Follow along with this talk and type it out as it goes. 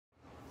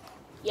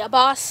Yeah,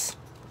 boss.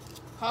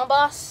 Huh,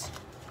 boss?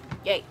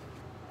 Yay.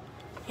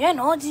 Yeah,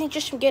 no, it's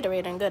just some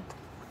Gatorade. I'm good.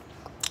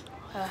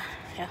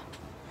 Yeah.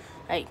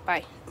 Hey,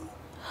 bye.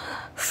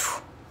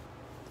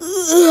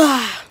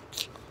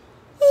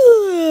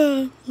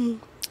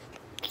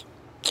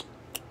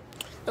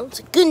 That was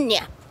a good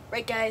nap.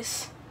 Right,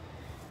 guys?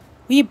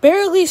 We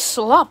barely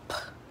slept.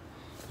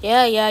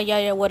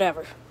 Yeah,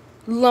 whatever.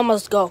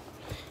 Let's go.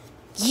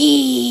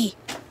 Yee!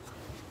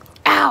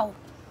 Ow!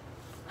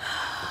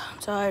 I'm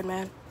tired,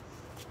 man.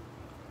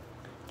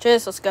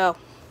 Cheers, let's go.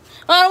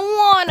 I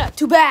don't wanna!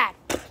 Too bad!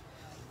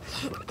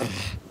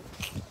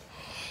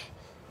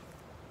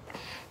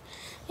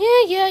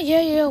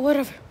 Yeah,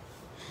 whatever.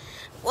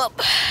 Well,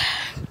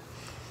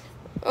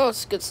 oh,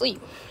 it's good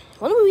sleep.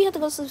 Why do we have to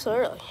go to sleep so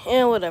early?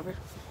 Yeah, whatever.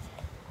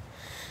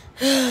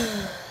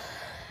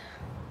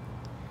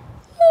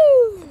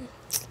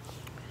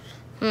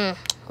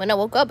 When I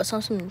woke up, I saw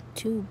some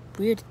two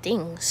weird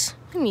things.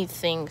 I mean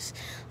things.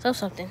 Saw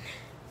something.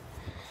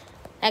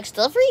 Next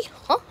delivery?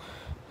 Huh?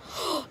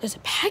 There's a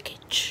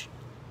package.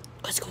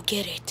 Let's go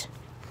get it.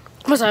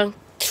 Come on, son.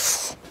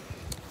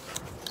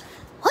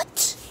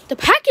 What? The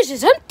package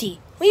is empty.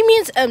 What do you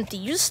mean it's empty?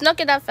 You just snuck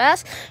it that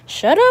fast?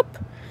 Shut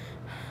up.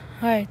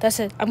 Alright, that's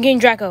it. I'm getting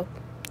Draco.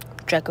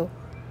 Draco,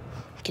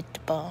 get the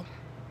bomb.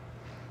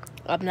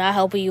 I'm not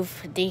helping you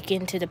dig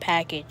into the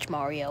package,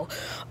 Mario.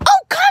 Oh,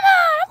 come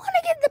on! I want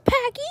to get the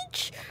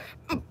package.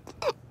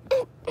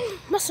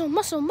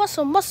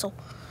 Muscle.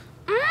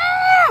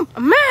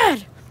 I'm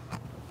mad.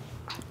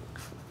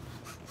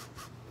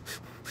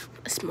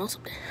 It smells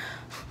something.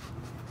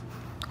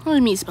 What do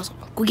you mean it smells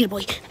something? Go get it,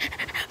 boy.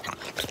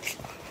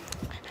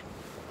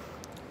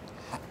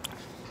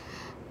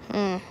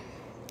 I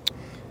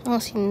don't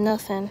see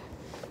nothing.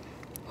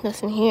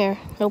 Nothing here.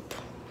 Nope.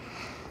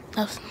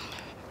 Nothing.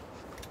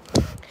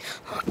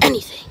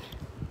 Anything.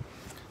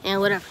 And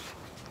whatever.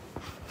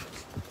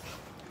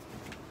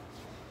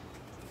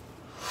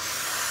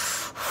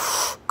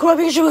 Come on,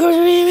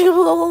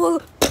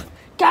 Pikachu.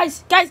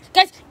 Guys.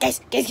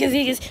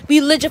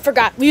 We legit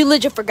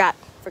forgot.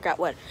 Forgot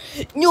what?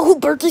 You know who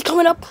birthday's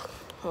coming up?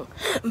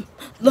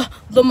 The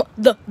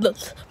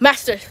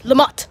Master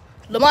Lamont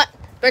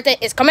birthday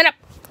is coming up.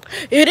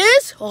 It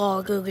is?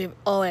 Oh, good.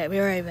 Oh, yeah,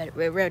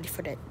 we're ready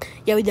for that.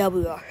 Yeah, we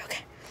are.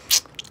 Okay.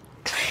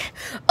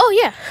 Oh,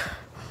 yeah.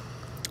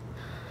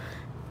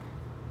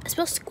 I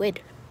smell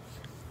squid.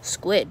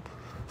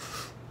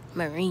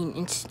 Marine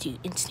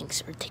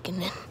instincts are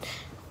taken in.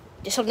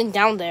 There's something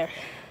down there.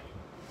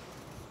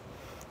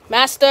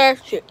 Master.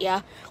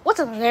 Yeah. What's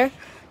under there?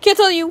 Can't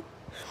tell you.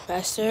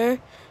 Master.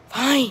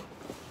 Fine.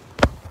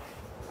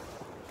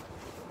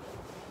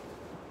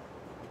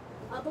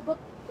 But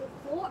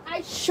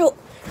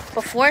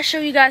before I show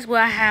you guys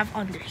what I have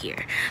under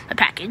here, the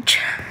package,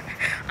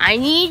 I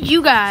need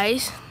you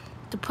guys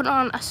to put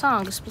on a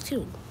song, a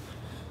Splatoon.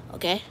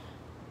 Okay?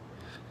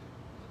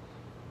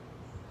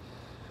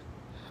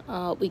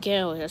 We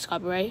can't. That's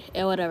copyright.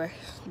 Yeah, whatever.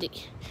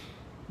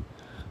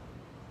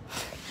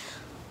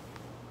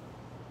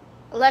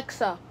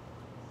 Alexa,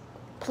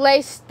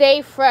 play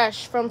 "Stay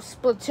Fresh" from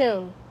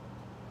Splatoon.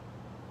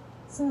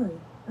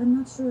 Sorry, I'm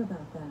not sure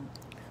about that.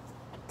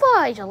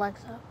 Fudge,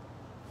 Alexa. Oh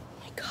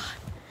my God.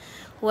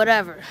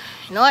 Whatever.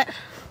 You know what?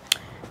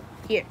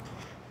 Here.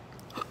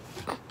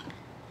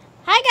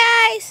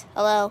 Hi, guys.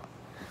 Hello.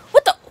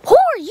 What the? Who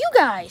are you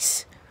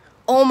guys?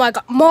 Oh my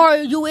God,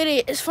 Mario, you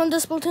idiot! It's from the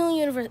Splatoon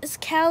universe. It's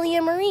Callie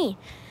and Marie.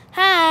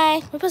 Hi,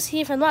 we're supposed to be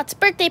here for Lot's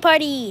birthday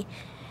party.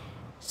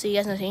 So you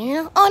guys not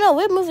here now? Oh no,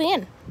 we're moving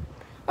in.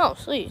 Oh,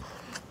 sweet.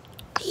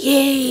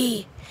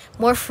 Yay!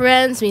 More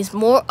friends means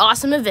more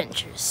awesome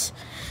adventures.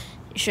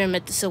 You should have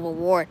met the Civil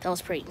War. That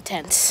was pretty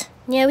intense.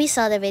 Yeah, we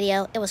saw the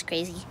video. It was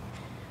crazy.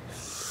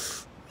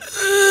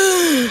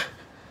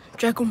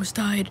 Jack almost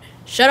died.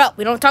 Shut up.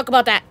 We don't talk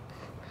about that.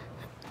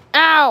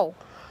 Ow!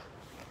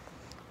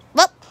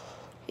 Well,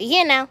 you're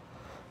here now.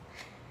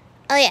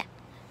 Oh, yeah.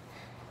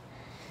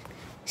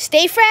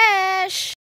 Stay fresh.